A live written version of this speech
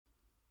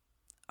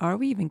are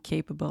we even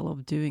capable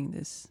of doing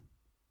this?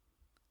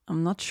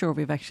 I'm not sure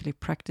we've actually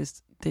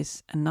practiced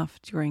this enough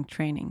during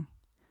training.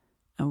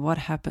 And what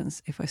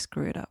happens if I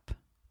screw it up?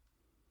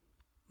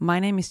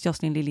 My name is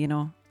Jocelyn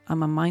Liljeno.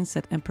 I'm a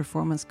mindset and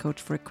performance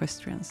coach for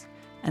equestrians,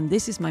 and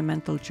this is my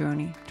mental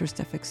journey through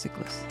Steffex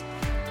Cyclus.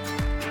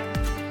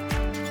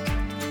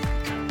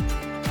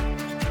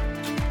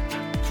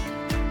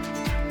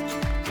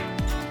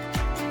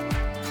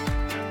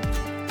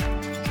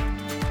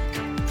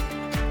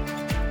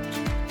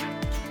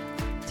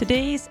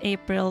 Today is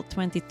April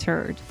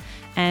 23rd,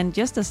 and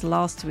just as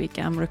last week,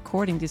 I'm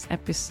recording this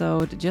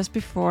episode just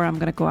before I'm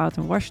going to go out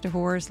and wash the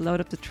horse, load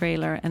up the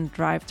trailer, and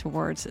drive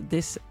towards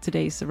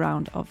today's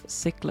round of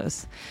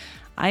Cyclus.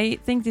 I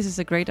think this is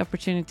a great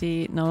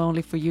opportunity not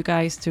only for you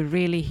guys to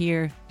really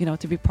hear,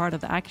 to be part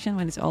of the action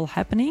when it's all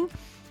happening,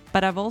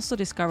 but I've also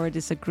discovered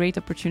it's a great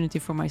opportunity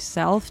for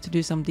myself to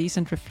do some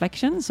decent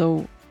reflection.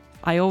 So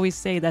I always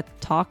say that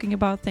talking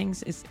about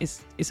things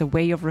is a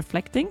way of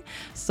reflecting.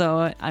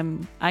 So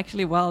I'm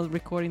actually, while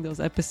recording those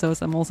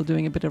episodes, I'm also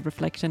doing a bit of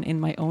reflection in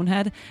my own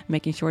head,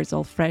 making sure it's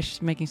all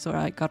fresh, making sure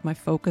I got my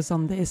focus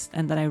on this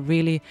and that I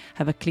really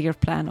have a clear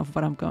plan of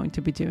what I'm going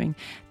to be doing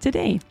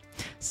today.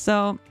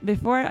 So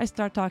before I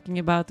start talking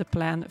about the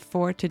plan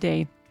for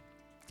today,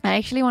 I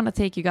actually want to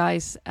take you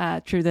guys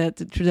through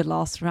the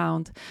last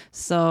round.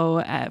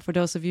 So for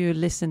those of you who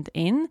listened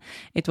in,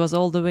 it was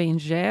all the way in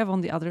Gève on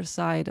the other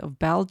side of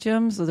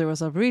Belgium. So there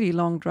was a really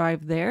long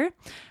drive there.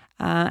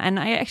 And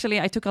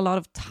I took a lot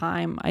of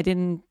time. I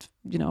didn't,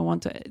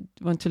 want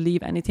to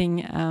leave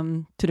anything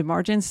to the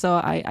margins. So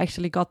I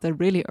actually got there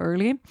really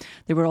early.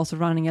 They were also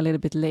running a little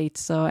bit late.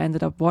 So I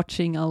ended up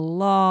watching a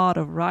lot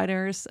of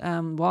riders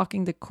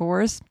walking the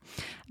course.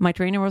 My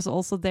trainer was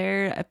also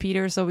there,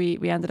 Peter. So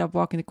we ended up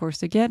walking the course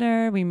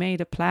together. We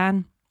made a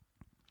plan.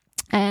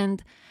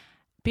 And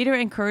Peter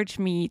encouraged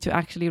me to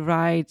actually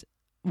ride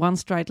one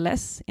stride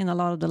less in a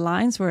lot of the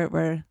lines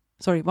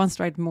one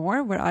stride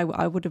more, where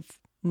I would have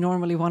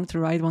normally wanted to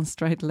ride one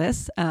stride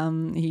less.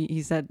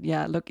 He said,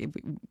 yeah, look,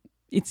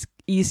 it's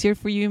easier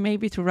for you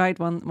maybe to ride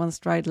one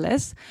stride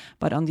less,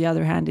 but on the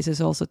other hand, this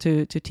is also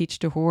to teach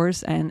the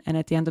horse, and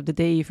at the end of the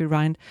day, if you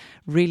ride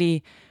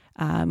really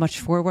much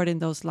forward in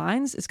those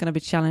lines, it's going to be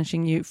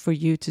challenging for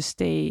you to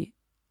stay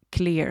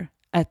clear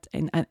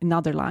in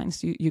other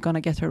lines. You're going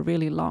to get her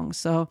really long.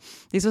 So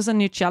this was a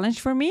new challenge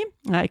for me.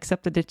 I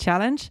accepted the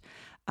challenge,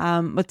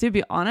 but to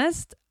be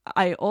honest,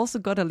 I also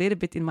got a little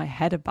bit in my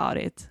head about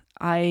it.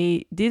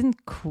 I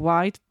didn't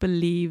quite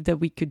believe that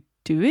we could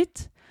do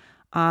it.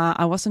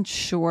 I wasn't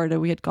sure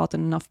that we had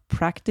gotten enough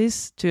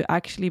practice to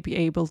actually be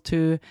able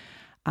to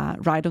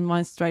ride on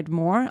one stride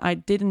more. I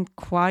didn't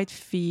quite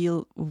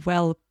feel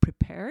well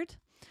prepared.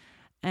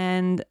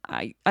 And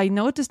I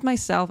noticed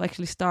myself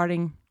actually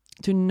starting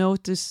to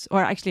notice,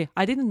 or actually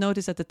I didn't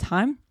notice at the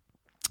time,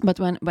 but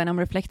when I'm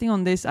reflecting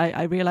on this,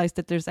 I realized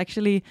that there's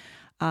actually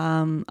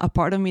a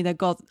part of me that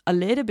got a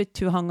little bit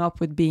too hung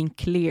up with being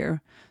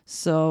clear.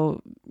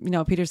 So,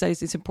 Peter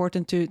says it's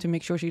important to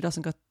make sure she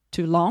doesn't get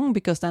too long,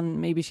 because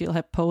then maybe she'll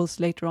have poles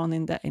later on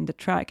in the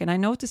track. And I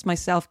noticed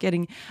myself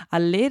getting a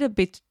little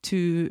bit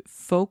too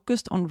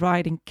focused on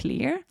riding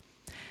clear.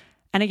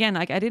 And again,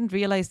 I didn't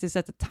realize this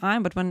at the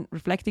time, but when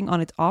reflecting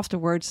on it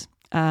afterwards,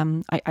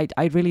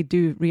 I really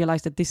do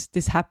realize that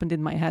this happened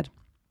in my head.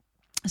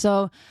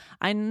 So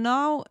I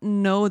now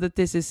know that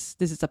this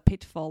is a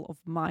pitfall of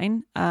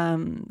mine.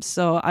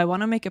 So I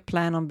want to make a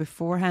plan on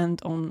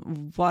beforehand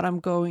on what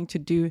I'm going to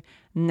do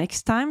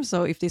next time.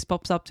 So if this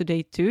pops up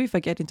today too, if I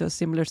get into a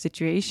similar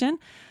situation,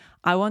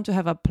 I want to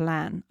have a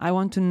plan. I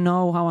want to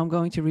know how I'm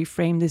going to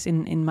reframe this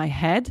in my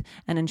head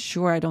and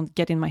ensure I don't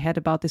get in my head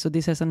about this. So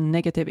this has a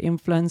negative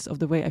influence of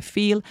the way I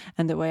feel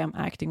and the way I'm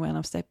acting when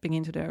I'm stepping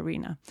into the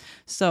arena.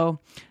 So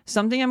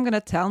something I'm going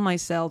to tell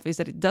myself is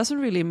that it doesn't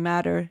really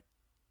matter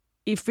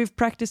if we've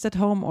practiced at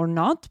home or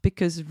not,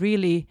 because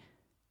really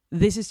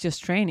this is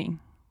just training.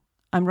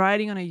 I'm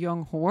riding on a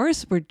young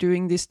horse. We're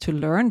doing this to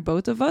learn,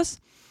 both of us.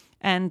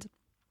 And,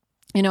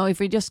 if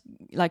we just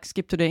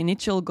skip to the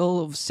initial goal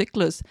of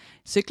Cyclus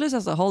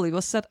as a whole, it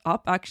was set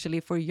up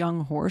actually for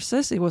young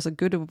horses. It was a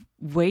good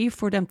way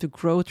for them to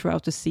grow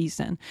throughout the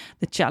season.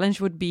 The challenge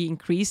would be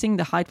increasing,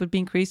 the height would be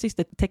increasing,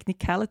 the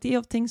technicality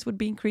of things would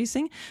be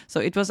increasing. So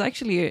it was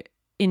actually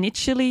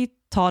initially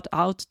thought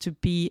out to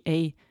be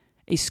a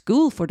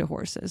school for the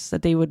horses,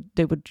 that they would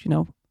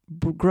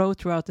grow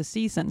throughout the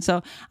season.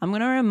 So I'm going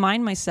to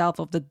remind myself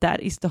of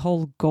that is the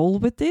whole goal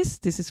with this.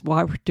 This is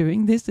why we're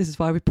doing this. This is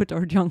why we put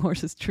our young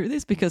horses through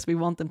this, because we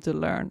want them to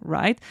learn,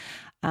 right?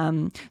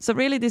 So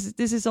really this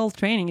is all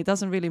training. It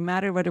doesn't really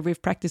matter whether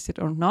we've practiced it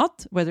or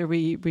not, whether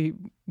we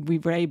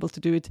were able to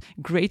do it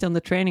great on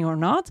the training or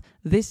not.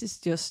 This is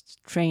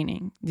just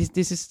training.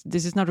 This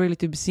is not really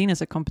to be seen as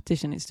a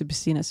competition. It's to be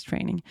seen as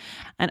training.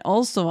 And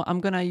also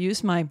I'm going to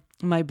use my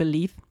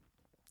belief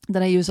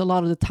that I use a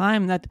lot of the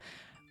time, that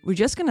we're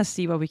just going to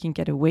see what we can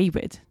get away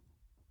with.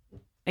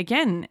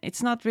 Again,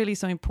 it's not really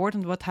so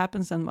important what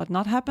happens and what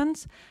not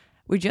happens.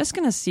 We're just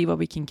going to see what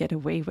we can get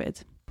away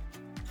with.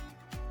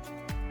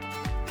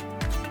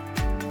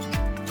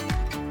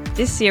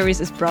 This series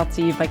is brought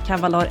to you by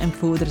Kavalar and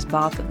Fooders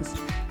Batens.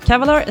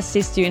 Kavalar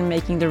assists you in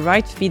making the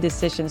right feed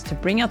decisions to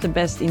bring out the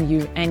best in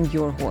you and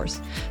your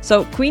horse.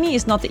 So Queenie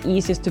is not the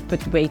easiest to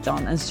put weight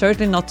on, and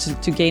certainly not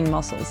to gain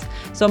muscles.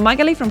 So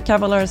Magali from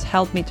Kavalar has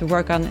helped me to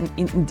work on an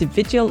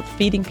individual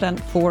feeding plan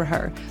for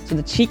her, so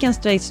that she can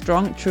stay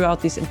strong throughout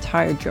this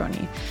entire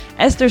journey.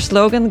 As their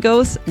slogan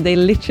goes, they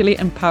literally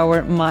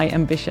empower my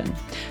ambition.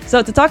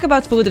 So to talk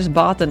about Fooders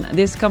Baten,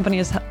 this company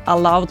has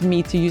allowed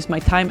me to use my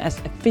time as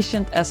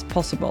efficient as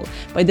possible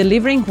by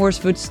delivering horse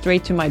food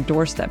straight to my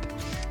doorstep.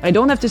 I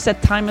don't have to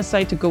set time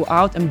aside to go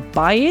out and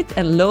buy it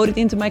and load it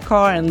into my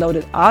car and load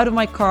it out of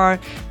my car.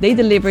 They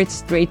deliver it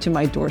straight to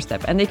my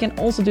doorstep, and they can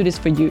also do this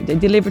for you. They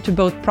deliver to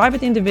both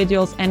private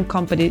individuals and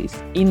companies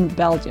in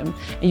Belgium,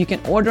 and you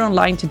can order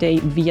online today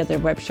via their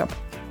web shop.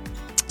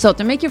 So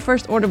to make your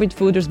first order with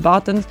Fooders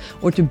Batens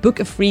or to book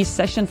a free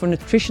session for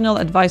nutritional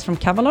advice from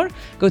Kavalar,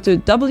 go to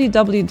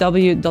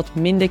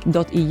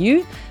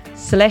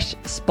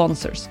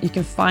www.mindic.eu/sponsors. You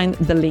can find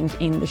the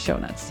link in the show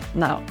notes.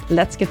 Now,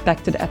 let's get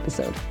back to the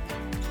episode.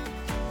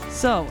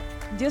 So,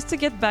 just to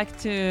get back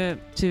to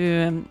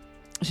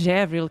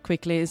Gèvres real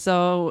quickly.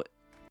 So,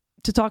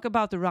 to talk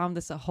about the round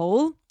as a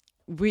whole,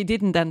 we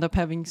didn't end up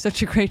having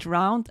such a great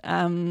round.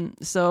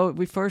 So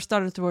we first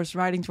started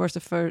riding towards the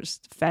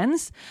first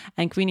fence,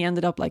 and Queenie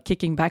ended up like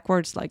kicking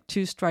backwards, like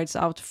 2 strides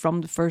out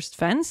from the first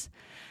fence,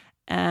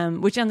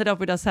 which ended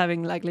up with us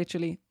having like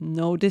literally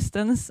no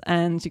distance,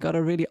 and she got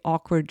a really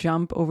awkward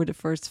jump over the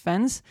first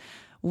fence,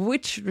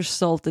 which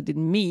resulted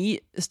in me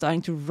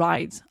starting to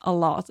ride a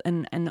lot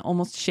and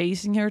almost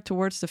chasing her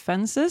towards the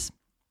fences,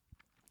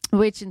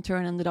 which in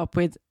turn ended up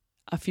with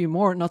a few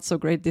more not so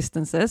great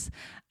distances,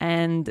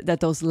 and that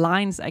those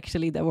lines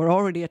actually that were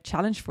already a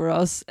challenge for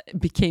us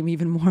became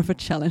even more of a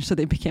challenge. So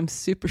they became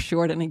super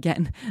short, and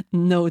again,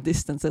 no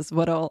distances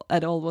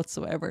at all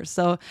whatsoever.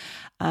 So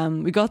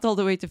we got all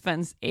the way to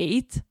fence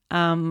 8.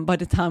 By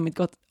the time it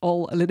got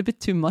all a little bit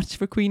too much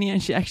for Queenie,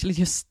 and she actually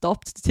just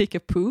stopped to take a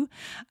poo.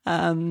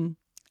 And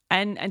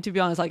to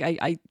be honest, like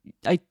I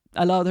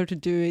allowed her to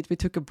do it. We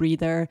took a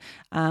breather,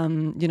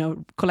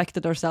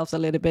 collected ourselves a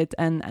little bit,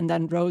 and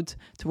then rode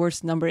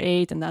towards number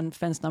 8 and then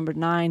fence number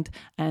 9.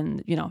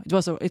 And, it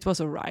was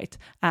all right.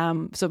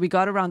 So we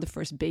got around the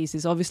first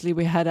bases. Obviously,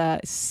 we had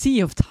a sea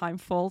of time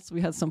faults.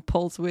 We had some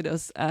poles with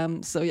us.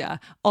 So yeah,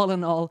 all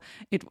in all,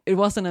 it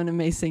wasn't an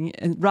amazing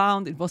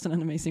round. It wasn't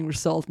an amazing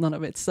result, none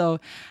of it. So,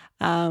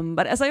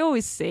 but as I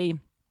always say,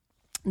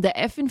 the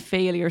F in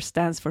failure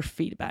stands for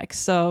feedback.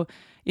 So,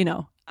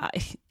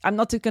 I'm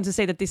not going to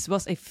say that this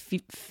was a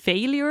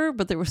failure,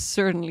 but there was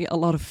certainly a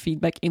lot of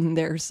feedback in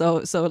there.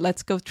 So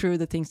let's go through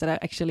the things that I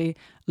actually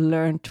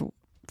learned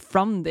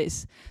from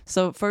this.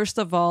 So first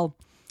of all,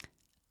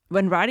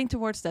 when riding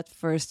towards that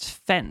first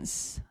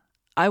fence,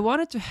 I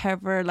wanted to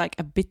have her like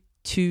a bit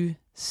too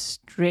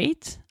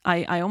straight.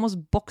 I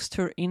almost boxed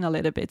her in a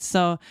little bit.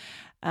 So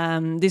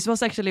this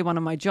was actually one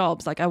of my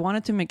jobs. Like I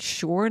wanted to make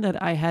sure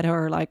that I had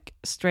her like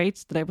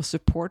straight, that I was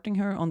supporting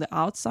her on the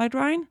outside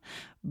line,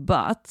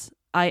 but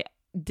I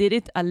did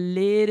it a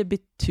little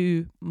bit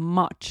too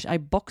much. I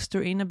boxed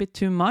her in a bit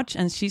too much,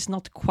 and she's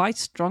not quite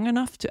strong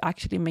enough to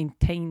actually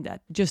maintain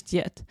that just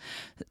yet.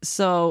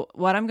 So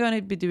what I'm going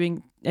to be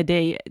doing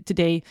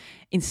today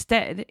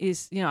instead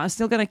is, I'm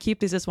still going to keep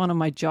this as one of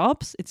my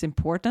jobs. It's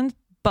important,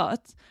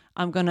 but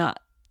I'm going to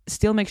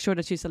still make sure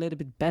that she's a little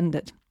bit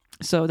bended,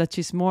 so that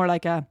she's more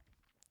like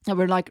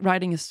we're like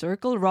riding a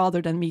circle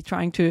rather than me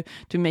trying to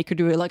make her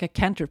do it like a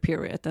canter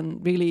period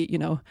and really,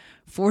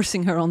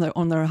 forcing her on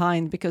her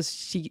hind, because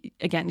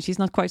she's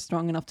not quite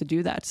strong enough to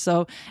do that.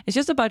 So it's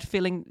just about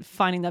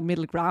finding that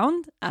middle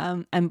ground.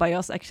 And by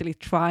us actually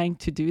trying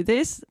to do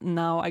this,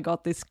 now I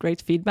got this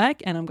great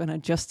feedback, and I'm going to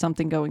adjust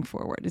something going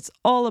forward. It's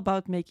all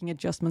about making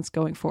adjustments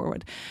going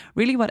forward.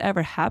 Really,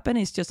 whatever happened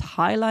is just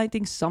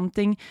highlighting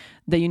something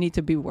that you need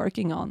to be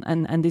working on.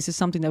 And this is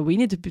something that we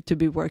need to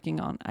be working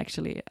on,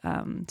 actually.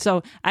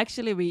 So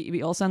actually,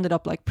 we also ended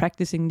up like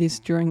practicing this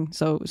during,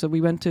 so we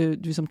went to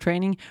do some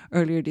training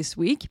earlier this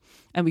week,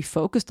 and we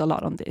focused a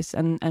lot on this,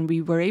 and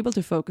we were able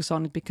to focus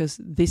on it because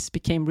this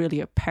became really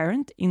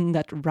apparent in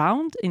that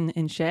round in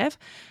Gèvres,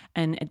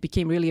 and it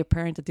became really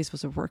apparent that this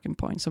was a working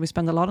point. So we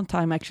spent a lot of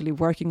time actually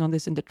working on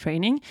this in the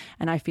training,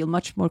 and I feel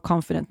much more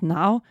confident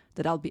now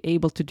that I'll be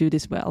able to do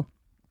this well.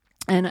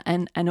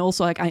 And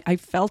also, like I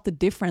felt the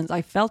difference.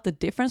 I felt the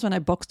difference when I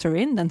boxed her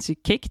in, then she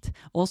kicked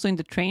also in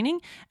the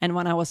training. And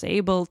when I was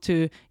able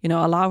to,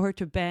 allow her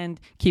to bend,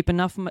 keep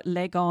enough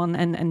leg on,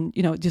 and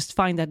just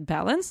find that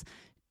balance,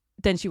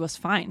 then she was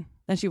fine.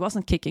 Then she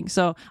wasn't kicking.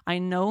 So I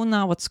know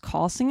now what's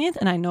causing it,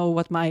 and I know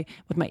what my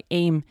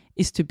aim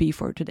is to be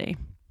for today.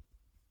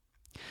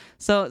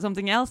 So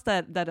something else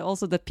that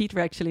also that Peter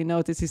actually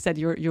noticed, he said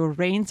your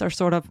reins are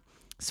sort of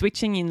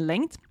switching in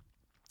length.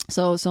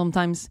 So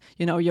sometimes,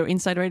 your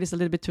inside rein is a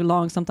little bit too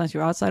long. Sometimes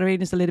your outside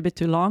rein is a little bit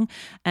too long.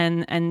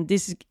 And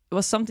this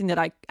was something that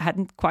I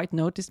hadn't quite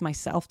noticed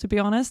myself, to be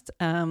honest.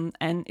 And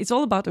it's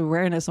all about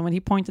awareness. And when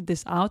he pointed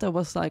this out, I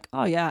was like,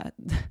 oh yeah,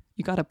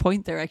 you got a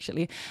point there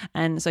actually.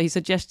 And so he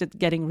suggested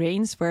getting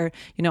reins where,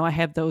 I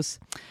have those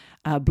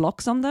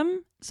blocks on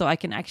them, so I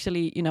can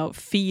actually,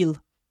 feel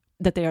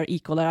that they are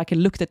equal, or I can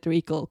look that they're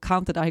equal,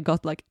 count that I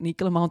got like an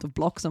equal amount of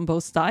blocks on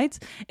both sides.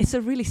 It's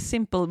a really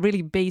simple,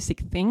 really basic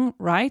thing,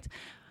 right?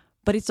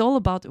 But it's all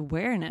about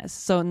awareness.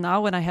 So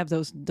now when I have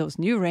those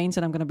new reins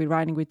that I'm going to be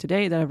riding with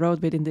today, that I rode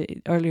with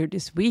earlier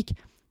this week,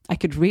 I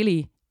could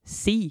really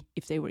see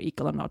if they were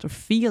equal or not, or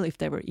feel if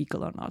they were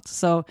equal or not.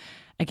 So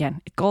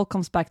again, it all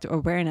comes back to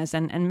awareness,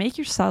 and make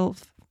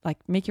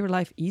your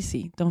life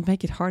easy. Don't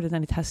make it harder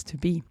than it has to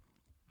be.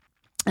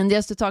 And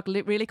just to talk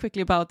really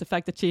quickly about the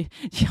fact that she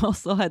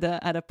also had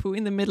a poo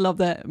in the middle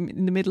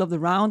of the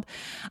round.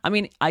 I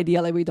mean,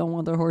 ideally we don't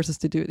want our horses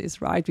to do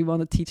this, right? We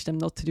want to teach them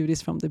not to do this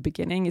from the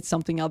beginning. It's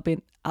something I've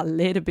been a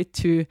little bit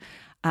too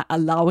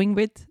allowing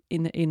with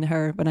in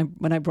her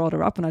when I brought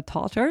her up and I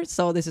taught her.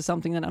 So this is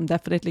something that I'm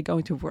definitely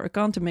going to work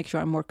on to make sure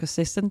I'm more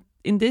consistent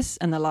in this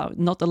and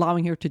not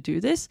allowing her to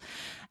do this.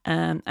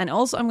 And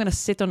also I'm going to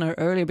sit on her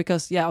earlier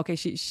because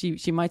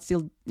she might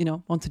still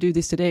want to do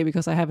this today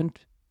because I haven't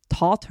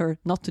taught her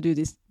not to do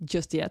this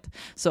just yet.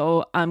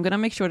 So I'm going to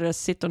make sure that I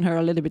sit on her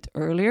a little bit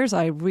earlier, so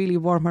I really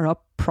warm her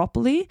up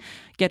properly,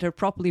 get her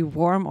properly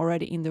warm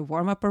already in the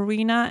warm-up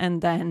arena,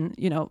 and then,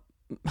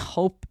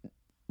 hope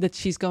that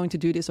she's going to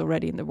do this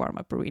already in the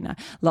warm-up arena.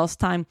 Last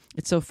time,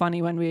 it's so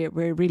funny, when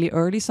we're really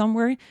early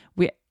somewhere,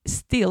 we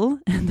still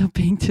end up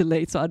being too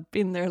late. So I'd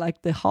been there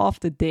like the half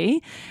the day.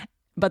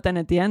 But then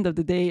at the end of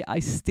the day, I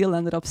still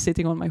ended up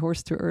sitting on my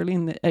horse too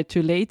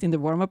too late in the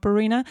warm-up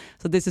arena.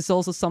 So this is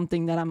also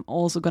something that I'm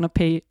also going to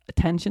pay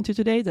attention to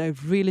today, that I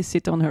really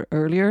sit on her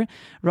earlier,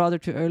 rather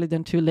too early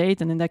than too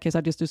late. And in that case,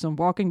 I just do some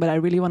walking, but I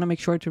really want to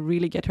make sure to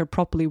really get her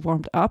properly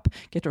warmed up,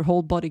 get her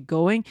whole body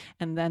going,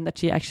 and then that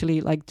she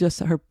actually just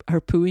her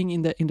pooing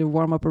in the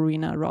warm-up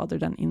arena rather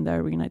than in the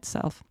arena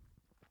itself.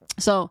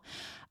 So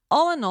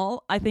all in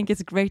all, I think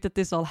it's great that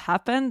this all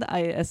happened.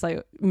 As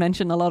I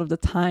mentioned a lot of the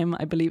time,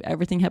 I believe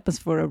everything happens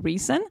for a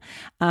reason.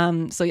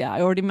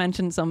 I already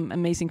mentioned some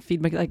amazing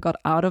feedback that I got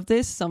out of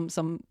this,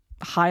 some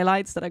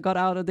highlights that I got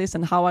out of this,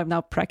 and how I've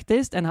now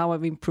practiced and how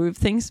I've improved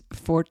things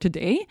for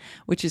today,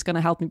 which is going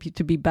to help me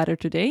to be better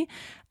today.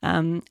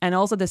 And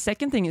also the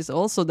second thing is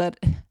also that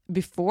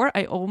before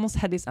I almost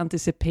had this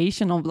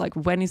anticipation of like,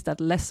 when is that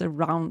lesser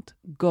round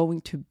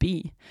going to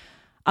be?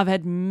 I've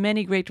had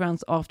many great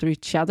rounds after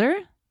each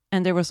other,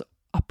 and there was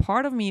a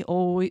part of me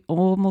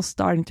almost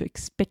starting to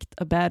expect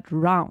a bad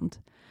round.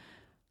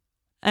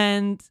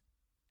 And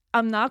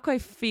I'm now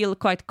feel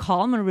quite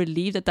calm and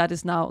relieved that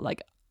is now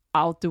like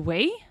out the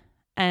way.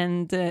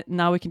 And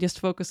now we can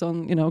just focus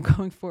on,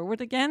 going forward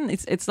again.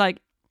 It's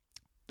like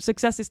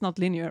success is not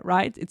linear,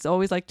 right? It's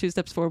always like 2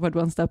 steps forward,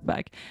 1 step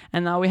back.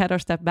 And now we had our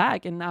step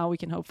back, and now we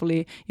can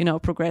hopefully,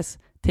 progress,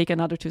 take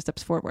another 2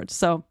 steps forward.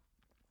 So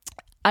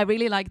I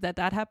really like that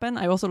happened.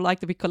 I also like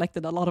that we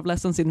collected a lot of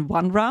lessons in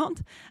one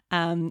round.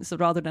 So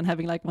rather than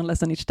having like one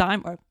lesson each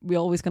time, or we're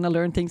always going to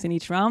learn things in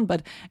each round,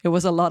 but it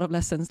was a lot of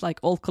lessons like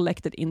all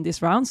collected in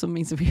this round. So it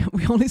means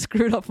we only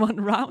screwed up one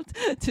round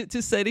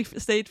to say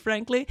it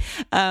frankly.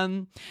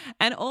 And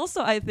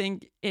also I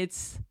think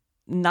it's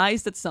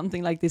nice that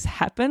something like this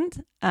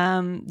happened.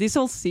 This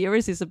whole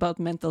series is about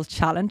mental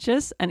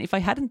challenges. And if I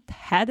hadn't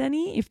had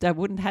any, if I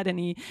wouldn't had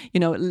any,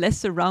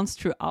 lesser rounds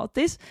throughout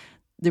this,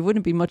 there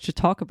wouldn't be much to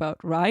talk about,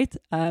 right?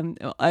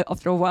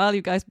 After a while,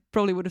 you guys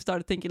probably would have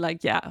started thinking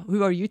like, yeah,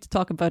 who are you to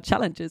talk about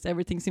challenges?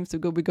 Everything seems to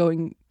be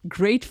going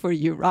great for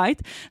you, right?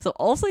 So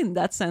also in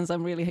that sense,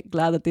 I'm really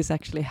glad that this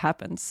actually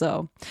happened.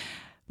 So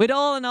with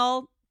all in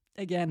all,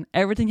 again,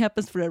 everything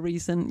happens for a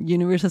reason.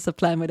 Universe has a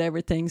plan with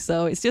everything.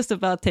 So it's just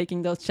about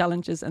taking those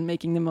challenges and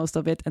making the most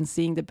of it and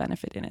seeing the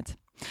benefit in it.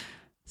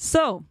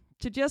 So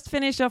to just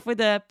finish off with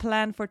the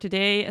plan for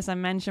today, as I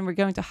mentioned, we're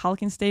going to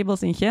Halkin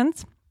Stables in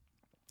Ghent.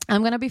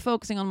 I'm going to be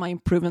focusing on my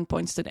improvement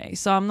points today.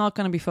 So I'm not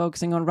going to be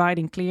focusing on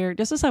riding clear,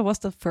 just as I was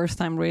the first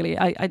time, really.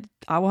 I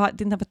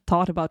didn't have a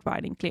thought about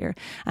riding clear.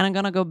 And I'm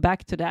going to go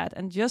back to that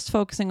and just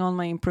focusing on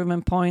my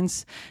improvement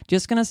points,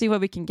 just going to see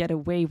what we can get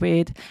away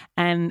with.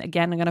 And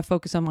again, I'm going to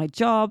focus on my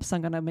jobs.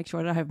 I'm going to make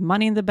sure that I have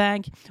money in the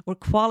bank, or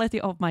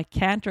quality of my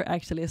canter,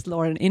 actually, as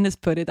Lauren Innes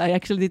put it. I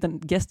actually did a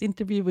guest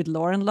interview with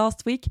Lauren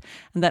last week,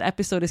 and that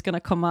episode is going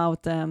to come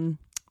out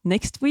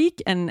next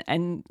week, and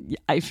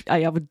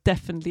I would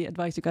definitely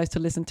advise you guys to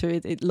listen to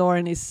it.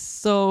 Lauren is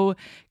so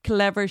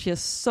clever. She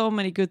has so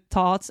many good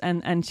thoughts,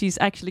 and she's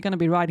actually going to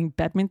be riding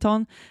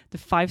badminton, the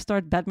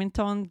 5-star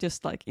badminton,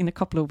 just like in a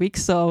couple of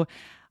weeks. So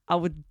I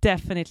would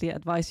definitely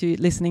advise you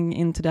listening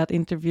into that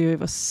interview. It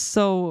was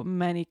so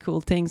many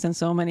cool things and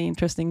so many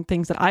interesting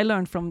things that I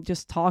learned from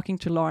just talking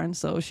to Lauren.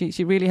 So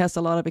she really has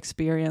a lot of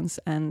experience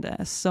and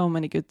so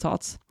many good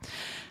thoughts.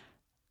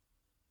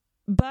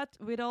 But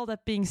with all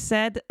that being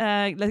said,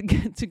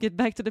 to get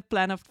back to the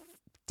plan of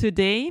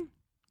today.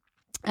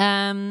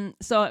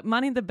 So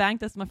money in the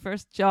bank, that's my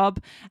first job.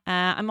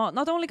 I'm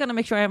not only going to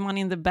make sure I have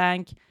money in the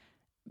bank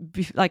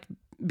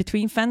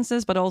between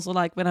fences, but also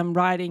like when I'm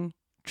riding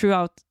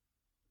throughout,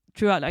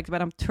 like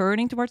when I'm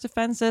turning towards the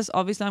fences.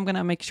 Obviously, I'm going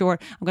to make sure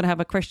I'm going to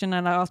have a question,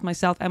 and I ask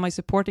myself, am I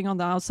supporting on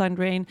the outside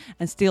rein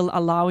and still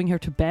allowing her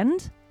to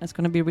bend? That's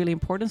going to be really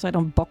important, so I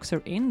don't box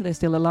her in. They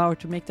still allow her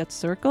to make that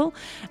circle.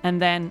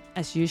 And then,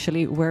 as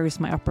usually, where is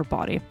my upper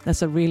body?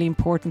 That's a really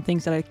important thing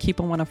that I keep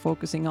on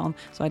focusing on,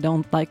 so I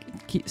don't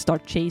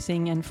start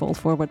chasing and fall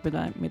forward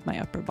with my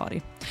upper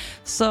body.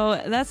 So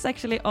that's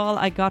actually all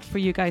I got for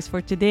you guys for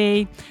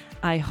today.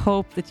 I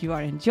hope that you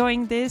are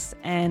enjoying this,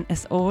 and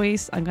as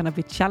always, I'm going to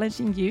be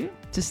challenging you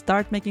to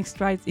start making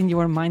strides in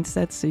your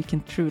mindset so you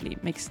can truly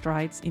make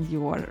strides in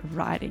your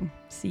riding.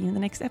 See you in the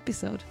next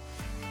episode.